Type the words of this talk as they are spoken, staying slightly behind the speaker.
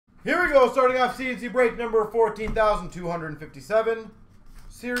Here we go, starting off CNC break number 14,257.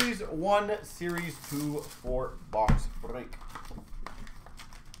 Series 1, Series 2 for box break.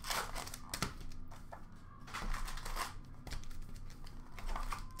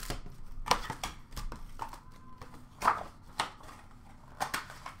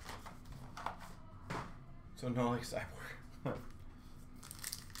 So no, like Cyborg.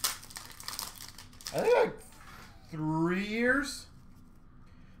 I think like 3 years.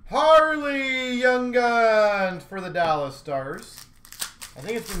 Harley Young Guns for the Dallas Stars. I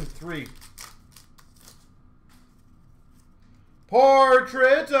think it's been 3.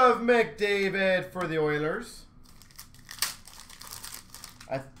 Portrait of McDavid for the Oilers.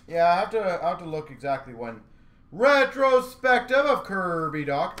 I have to look exactly when. Retrospective of Kirby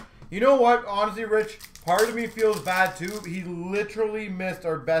Doc. You know what? Honestly, Rich, part of me feels bad too. He literally missed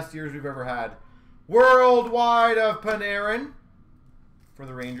our best years we've ever had. Worldwide of Panarin for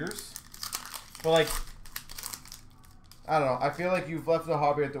the Rangers. But like, I don't know. I feel like you've left the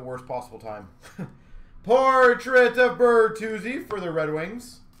hobby at the worst possible time. Portrait of Bertuzzi for the Red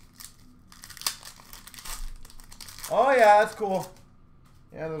Wings. Oh yeah, that's cool.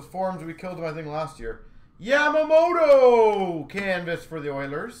 Yeah, those forms, we killed them I think last year. Yamamoto canvas for the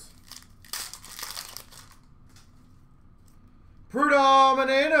Oilers.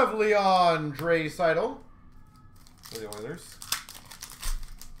 Predominant of Leon Draisaitl for the Oilers.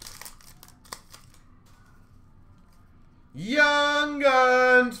 Young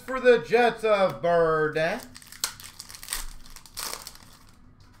Guns for the Jets of Burdett.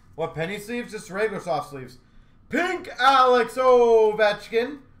 What, penny sleeves? Just regular soft sleeves. Pink Alex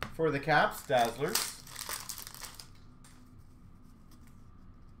Ovechkin for the Caps, Dazzlers.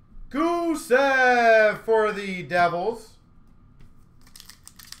 Gusev for the Devils.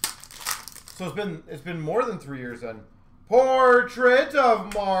 So it's been more than 3 years then. Portrait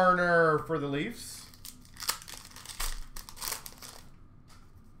of Marner for the Leafs.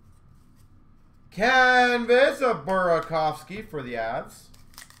 Canvas of Burakovsky for the Avs.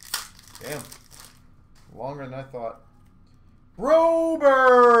 Damn. Longer than I thought.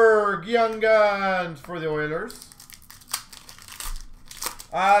 Broberg Young Guns for the Oilers.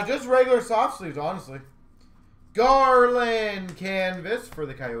 Just regular soft sleeves, honestly. Garland canvas for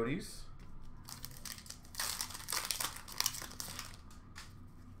the Coyotes.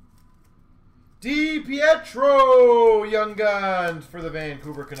 DiPietro Young Guns for the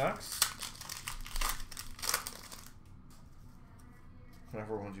Vancouver Canucks.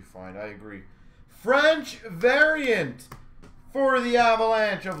 Whatever ones you find, I agree. French variant for the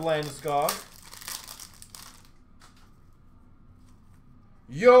Avalanche of Landeskog.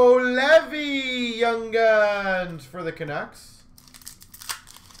 Yo Levy Young Guns for the Canucks.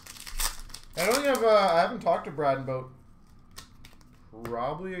 I don't have I haven't talked to Brad in about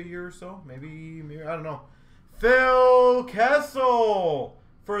probably a year or so, maybe I don't know. Phil Kessel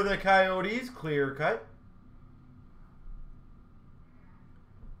for the Coyotes, clear cut.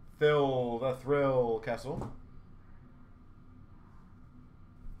 Phil the Thrill Kessel.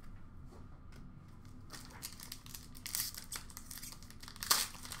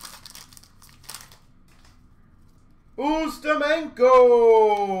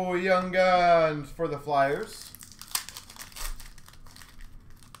 Ustamenko Young Guns for the Flyers.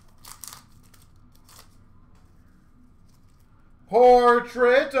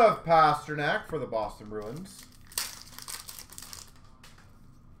 Portrait of Pasternak for the Boston Bruins.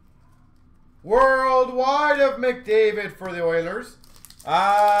 Worldwide of McDavid for the Oilers.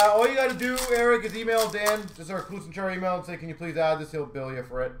 All you got to do, Eric, is email Dan, just our CloutsnChara email, and say, can you please add this? He'll bill you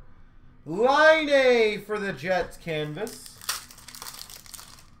for it. Line A for the Jets canvas.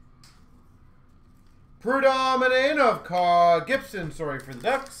 Predominant of Gibson, for the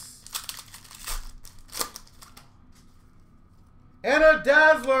Ducks. And a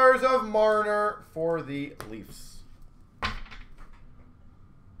Dazzlers of Marner for the Leafs.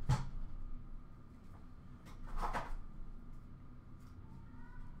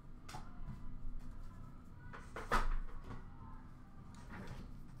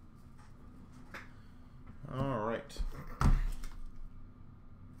 All right.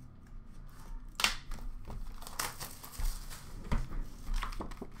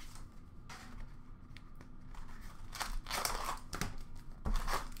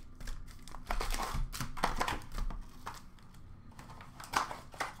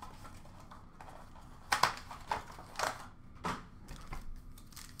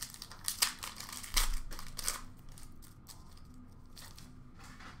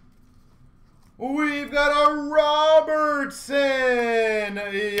 We've got a Robertson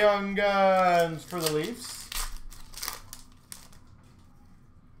Young Guns for the Leafs.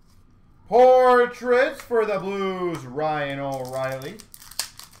 Portraits for the Blues, Ryan O'Reilly.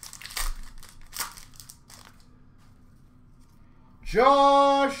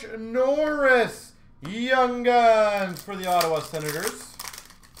 Josh Norris, Young Guns for the Ottawa Senators.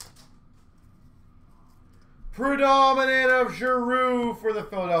 Predominant of Giroux for the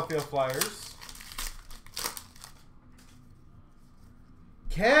Philadelphia Flyers.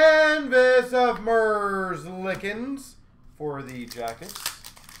 Canvas of Mers Lickens for the Jackets.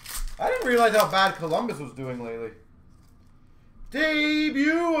 I didn't realize how bad Columbus was doing lately.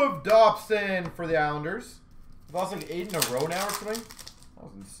 Debut of Dobson for the Islanders. We've lost like 8 in a row now or something. That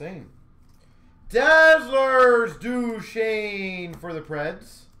was insane. Dazzlers Duchesne for the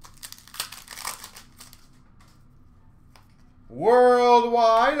Preds.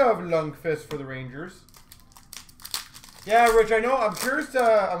 Worldwide of Lundqvist for the Rangers. Yeah, Rich, I know. I'm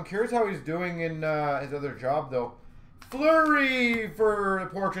curious how he's doing in his other job though. Fleury for the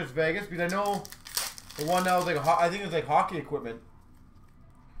Portraits Vegas, because I know the one now is like I think it's like hockey equipment.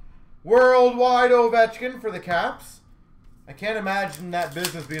 Worldwide Ovechkin for the Caps. I can't imagine that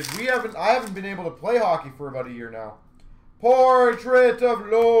business because I haven't been able to play hockey for about a year now. Portrait of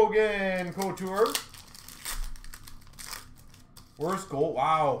Logan Couture. Worst goal.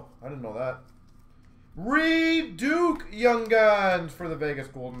 Wow. I didn't know that. Reed Duke Young Guns for the Vegas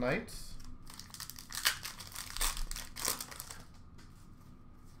Golden Knights.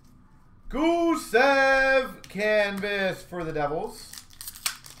 Gusev Canvas for the Devils.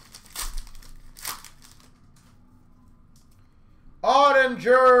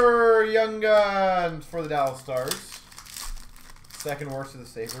 Ottinger Young Guns for the Dallas Stars. Second worst of the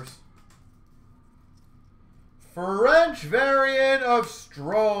Sabres. French variant of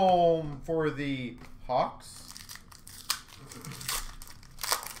Strome for the Hawks.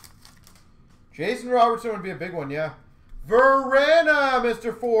 Jason Robertson would be a big one, yeah. Verena,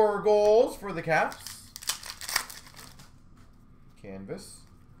 Mr. 4 goals for the Caps. Canvas.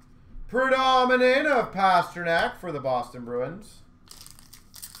 Predominant of Pasternak for the Boston Bruins.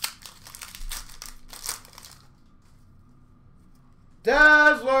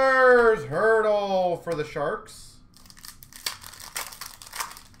 Dazzlers Hurdle for the Sharks.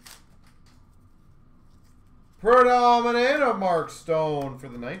 Predominant of Mark Stone for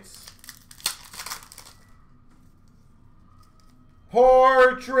the Knights.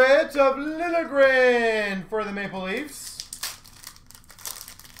 Portrait of Liljegren for the Maple Leafs.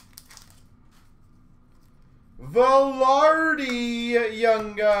 Velarde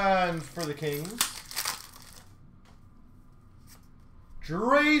Young Guns for the Kings.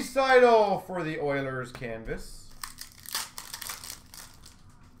 Draisaitl for the Oilers Canvas.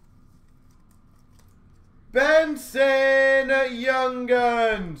 Benson Young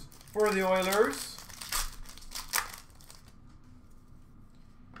Guns for the Oilers.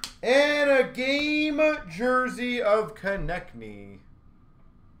 And a game jersey of Konechny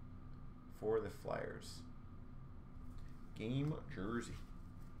for the Flyers. Game jersey.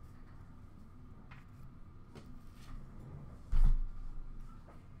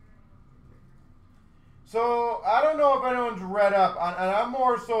 So, I don't know if anyone's read up, and I'm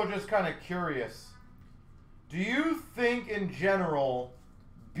more so just kind of curious. Do you think, in general,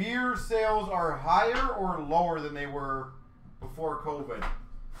 beer sales are higher or lower than they were before COVID?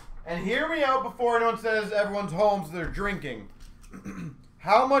 And hear me out before anyone says everyone's home so they're drinking.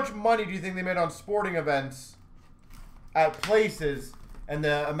 How much money do you think they made on sporting events at places and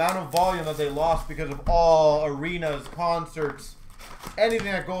the amount of volume that they lost because of all arenas, concerts,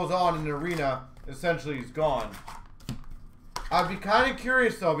 anything that goes on in an arena essentially is gone? I'd be kind of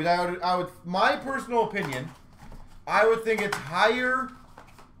curious though, because I would, my personal opinion, I would think it's higher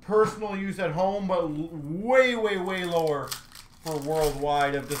personal use at home, but way, way, way lower for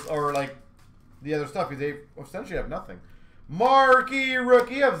worldwide of this, or like the other stuff, because they essentially have nothing. Marquee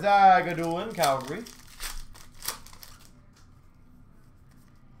rookie of Zagadulin, Calgary.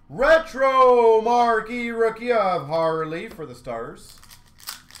 Retro marquee rookie of Harley for the Stars.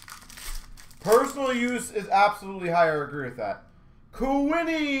 Personal use is absolutely higher. I agree with that.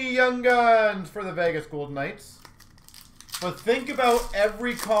 Kawini Young Guns for the Vegas Golden Knights. But think about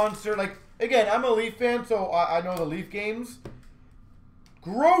every concert. Like, again, I'm a Leaf fan, so I know the Leaf games.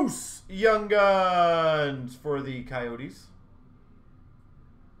 Gross Young Guns for the Coyotes.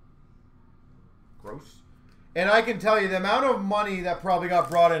 Gross. And I can tell you the amount of money that probably got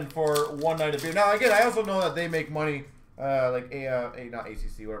brought in for one night of beer. Now, again, I also know that they make money, not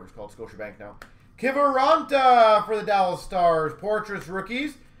ACC, whatever it's called, Scotiabank now. Kiviranta for the Dallas Stars. Portraits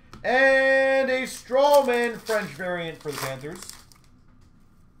rookies. And a Strawman French variant for the Panthers.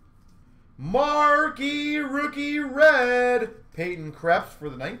 Marquee rookie red. Peyton Krebs for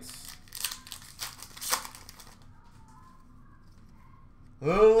the Knights.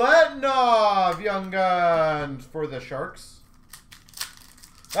 Letnov, Young Guns for the Sharks.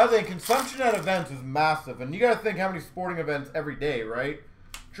 I think consumption at events is massive, and you got to think how many sporting events every day, right?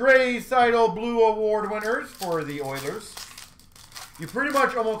 Draisaitl Blue Award winners for the Oilers. You pretty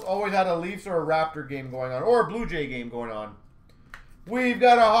much almost always had a Leafs or a Raptor game going on, or a Blue Jay game going on. We've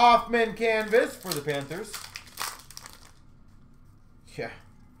got a Hoffman canvas for the Panthers. Yeah.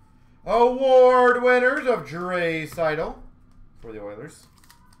 Award winners of Draisaitl for the Oilers.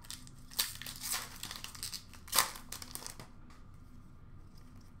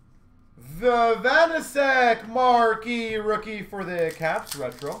 The Vanasek marquee rookie for the Caps,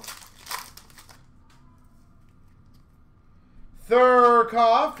 retro.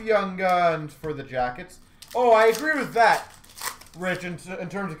 Thurkoff, Young Guns for the Jackets. Oh, I agree with that, Rich, in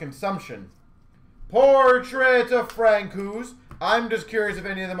terms of consumption. Portrait of Francouz. I'm just curious if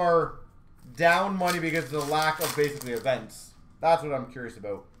any of them are down money because of the lack of basically events. That's what I'm curious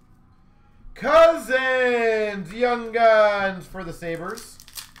about. Cousins, Young Guns for the Sabres.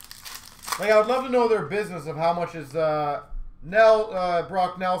 Like, I would love to know their business of how much is Brock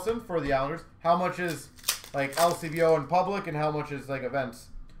Nelson for the Islanders, how much is like LCBO in public, and how much is like events.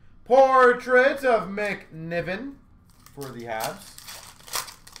 Portrait of McNiven for the Habs.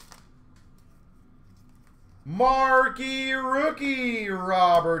 Marquee rookie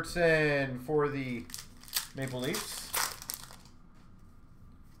Robertson for the Maple Leafs.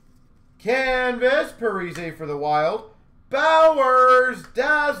 Canvas Parise for the Wild. Bowers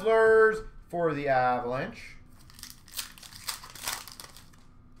Dazzlers for the Avalanche.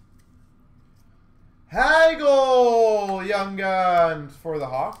 Hagel Young Guns for the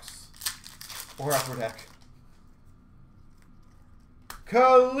Hawks. Or Upper Deck.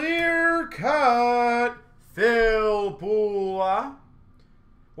 Clear Cut Phil Pula.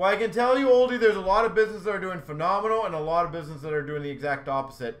 Well, I can tell you, Oldie, there's a lot of businesses that are doing phenomenal and a lot of businesses that are doing the exact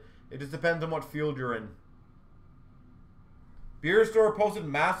opposite. It just depends on what field you're in. Beer Store posted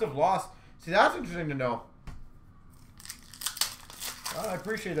massive loss. See, that's interesting to know. I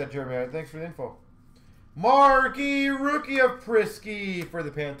appreciate that, Jeremy. Thanks for the info. Marquee rookie of Prisky for the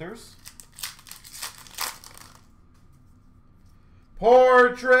Panthers.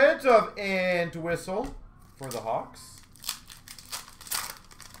 Portrait of Entwistle for the Hawks.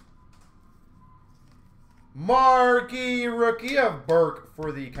 Marquee rookie of Burke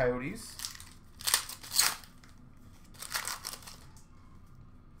for the Coyotes.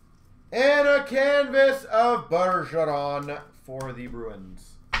 And a canvas of Bergeron for the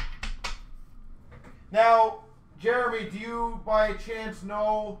Bruins. Now, Jeremy, do you by chance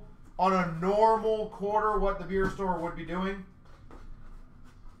know on a normal quarter what the Beer Store would be doing?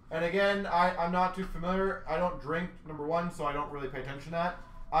 And again, I'm not too familiar. I don't drink, number one, so I don't really pay attention to that.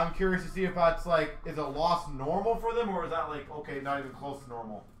 I'm curious to see if that's like, is a loss normal for them, or is that like, okay, not even close to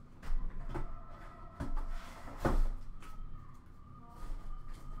normal?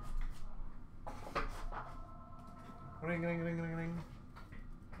 Ring, ring, ring, ring, ring.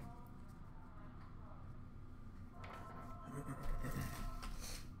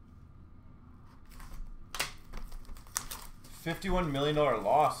 $51 million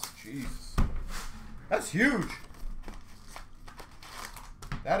loss. Jeez. That's huge.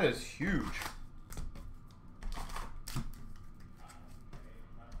 That is huge.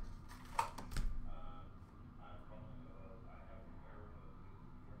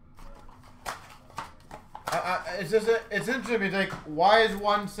 It's interesting to me, like, why is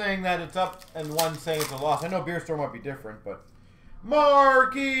one saying that it's up and one saying it's a loss? I know Beer Store might be different, but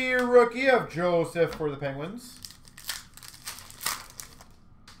marquee rookie of Joseph for the Penguins.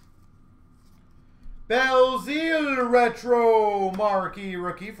 Belzile retro marquee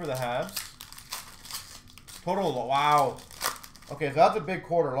rookie for the Habs. Total, wow. Okay, so that's a big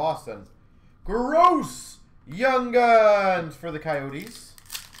quarter loss then. Gross Young Guns for the Coyotes.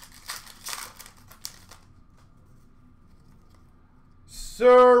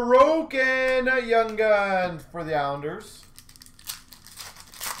 Sorokin Young Guns for the Islanders.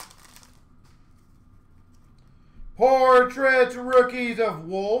 Portrait rookies of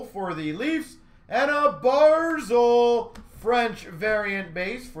Wolf for the Leafs. And a Barzal French variant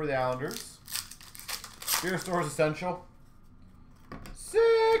base for the Islanders. Beer Store's essential.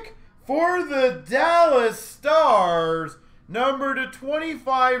 Sick! For the Dallas Stars, number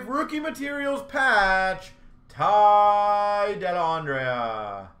 /25 rookie materials patch, Ty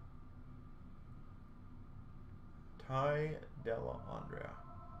Dellandrea. Ty Dellandrea.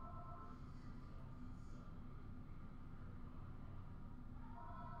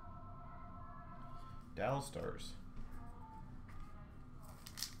 Dallas Stars.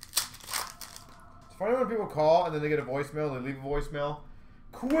 It's funny when people call and then they get a voicemail, they leave a voicemail,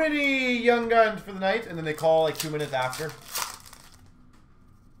 Quinny Young Guns for the Knights, and then they call like 2 minutes after.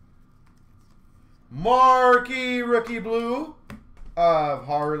 Marquee Rookie Blue of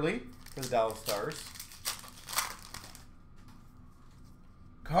Harley for the Dallas Stars.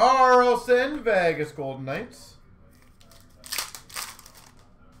 Carlson Vegas Golden Knights.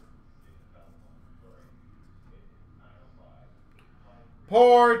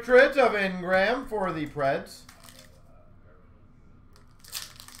 Portrait of Ingram for the Preds.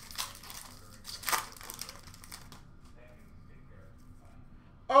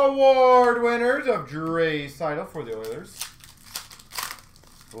 Award winners of Dre Seidel for the Oilers.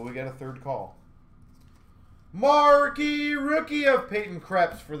 Will we get a third call? Marquee Rookie of Peyton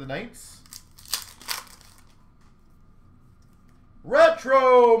Krebs for the Knights.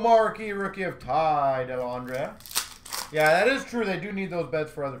 Retro Marquee Rookie of Ty Dellandrea. Yeah, that is true. They do need those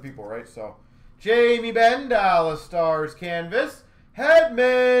bets for other people, right? So, Jamie Benn, Dallas Stars Canvas.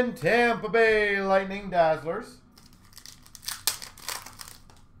 Hedman, Tampa Bay Lightning Dazzlers.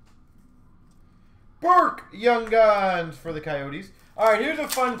 Burke, Young Guns for the Coyotes. All right, here's a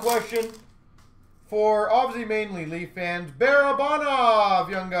fun question for obviously mainly Leaf fans. Barabanov,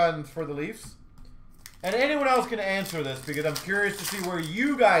 Young Guns for the Leafs. And anyone else can answer this because I'm curious to see where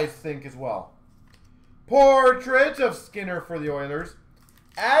you guys think as well. Portrait of Skinner for the Oilers.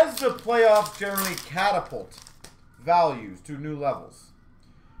 As the playoffs generally catapult values to new levels.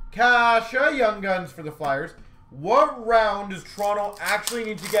 Kasha, Young Guns for the Flyers. What round does Toronto actually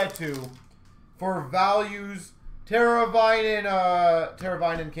need to get to for values? Teravainen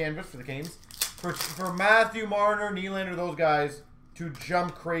Canvas for the Canes. For Matthew Marner, Nylander, those guys to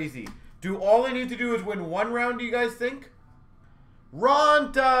jump crazy. Do all they need to do is win one round, do you guys think?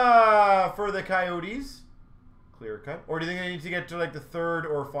 Ronta for the Coyotes. Clear cut. Or do you think they need to get to like the third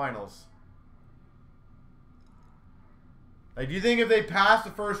or finals? Like, do you think if they pass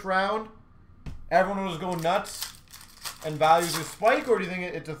the first round, everyone will just go nuts and values will spike? Or do you think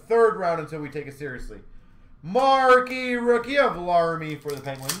it's a third round until we take it seriously? Marquee Rookie of Larmy for the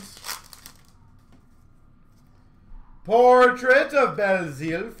Penguins. Portrait of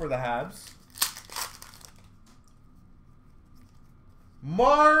Belzile for the Habs.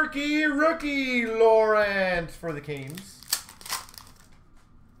 Marquee Rookie Lawrence for the Canes.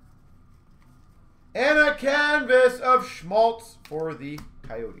 And a canvas of Schmaltz for the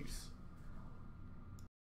Coyotes.